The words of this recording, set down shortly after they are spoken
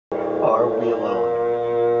Are We Alone?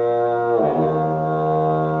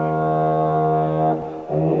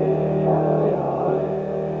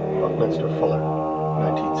 Buckminster Fuller,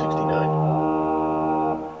 1969.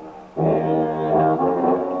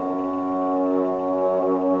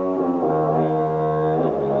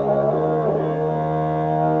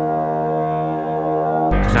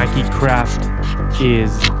 Nikecraft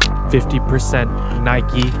is 50%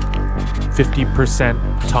 Nike,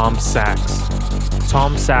 50% Tom Sachs.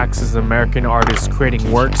 Tom Sachs is an American artist creating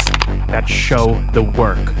works that show the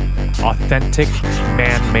work. Authentic,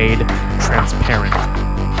 man-made, transparent.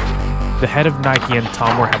 The head of Nike and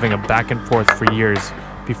Tom were having a back and forth for years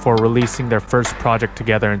before releasing their first project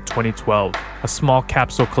together in 2012, a small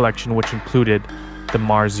capsule collection which included the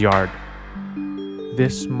MARSYARD.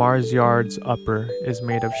 This MARSYARD's upper is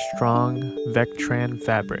made of strong Vectran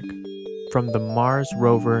fabric from the Mars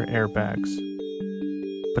rover airbags.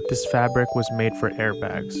 But this fabric was made for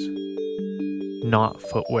airbags, not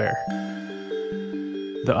footwear.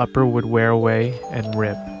 The upper would wear away and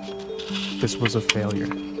rip. This was a failure.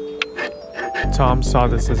 Tom saw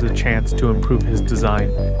this as a chance to improve his design.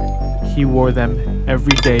 He wore them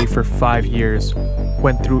every day for 5 years,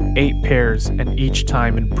 went through 8 pairs and each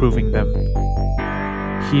time improving them.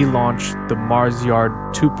 He launched the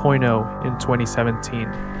MARSYARD 2.0 in 2017.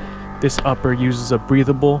 This upper uses a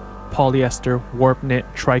breathable polyester warp knit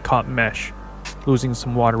tricot mesh, losing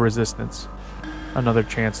some water resistance. Another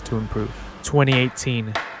chance to improve.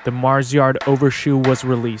 2018, the MARSYARD Overshoe was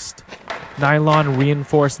released. Nylon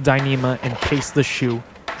reinforced Dyneema encased the shoe,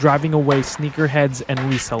 driving away sneakerheads and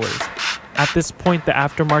resellers. At this point, the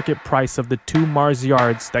aftermarket price of the 2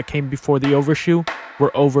 MARSYARDs that came before the Overshoe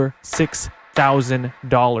were over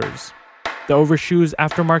 $6,000. The Overshoe's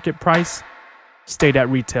aftermarket price stayed at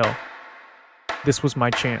retail. This was my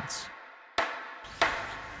chance.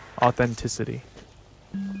 Authenticity.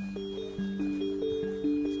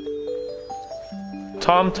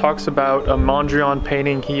 Tom talks about a Mondrian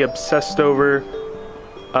painting he obsessed over,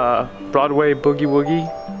 Broadway Boogie Woogie.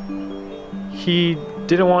 He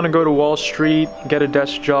didn't want to go to Wall Street, get a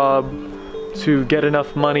desk job, to get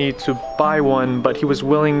enough money to buy one, but he was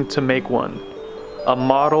willing to make one. A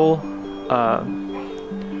model,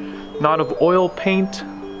 not of oil paint,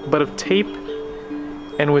 but of tape,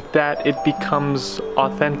 and with that it becomes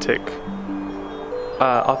authentic.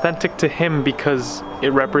 Authentic to him because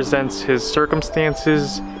it represents his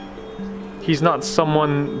circumstances. He's not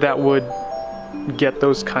someone that would get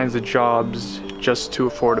those kinds of jobs just to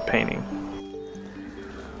afford a painting.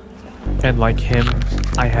 And like him,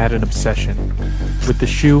 I had an obsession with the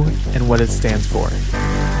shoe and what it stands for.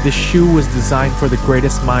 This shoe was designed for the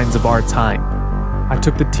greatest minds of our time. I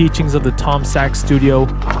took the teachings of the Tom Sachs studio,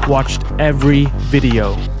 watched every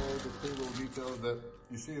video.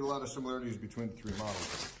 You see a lot of similarities between the 3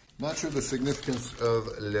 models. Not sure the significance of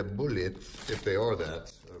Le Bullet, if they are that,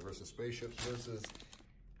 versus spaceships versus...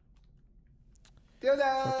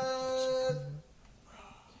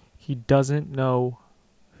 He doesn't know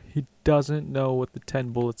what the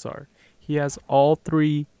 10 bullets are. He has all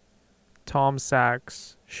 3 Tom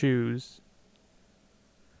Sachs shoes,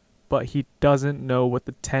 but he doesn't know what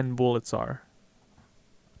the 10 bullets are.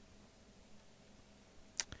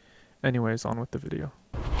 Anyways, on with the video.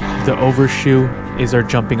 The Overshoe is our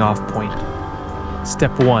jumping off point.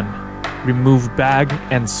 Step 1. Remove bag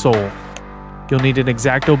and sole. You'll need an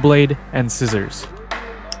X-Acto blade and scissors.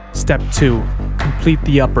 Step 2. Complete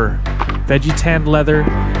the upper. Veggie tanned leather,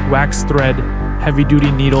 wax thread, heavy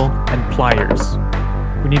duty needle, and pliers.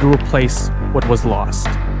 We need to replace what was lost.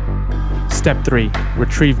 Step 3.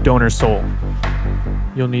 Retrieve donor sole.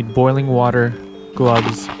 You'll need boiling water,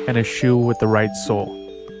 gloves, and a shoe with the right sole.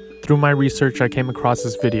 Through my research, I came across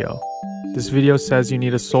this video. This video says you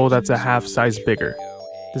need a sole that's a half size bigger.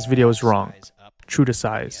 This video is wrong. True to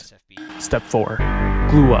size. Step 4.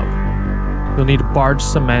 Glue up. You'll need barge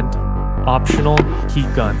cement, optional heat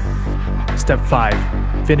gun. Step 5.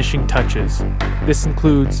 Finishing touches. This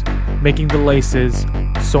includes making the laces,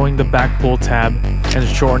 sewing the back pull tab, and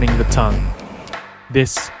shortening the tongue.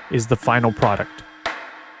 This is the final product.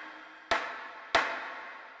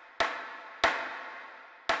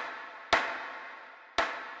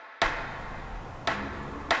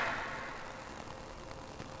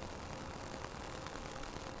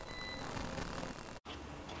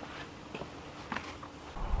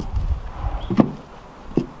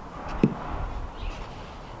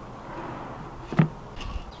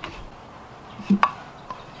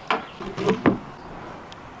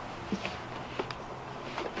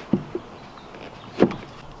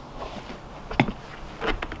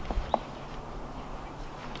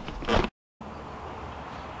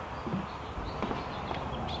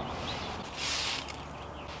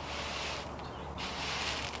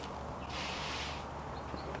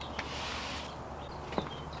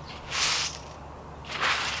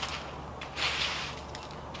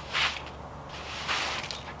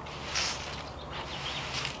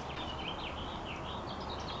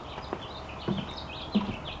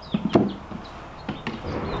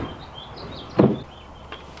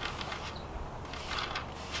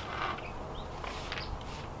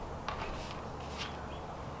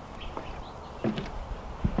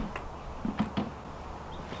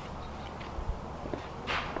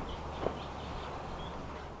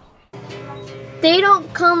 they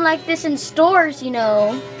don't come like this in stores, you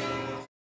know.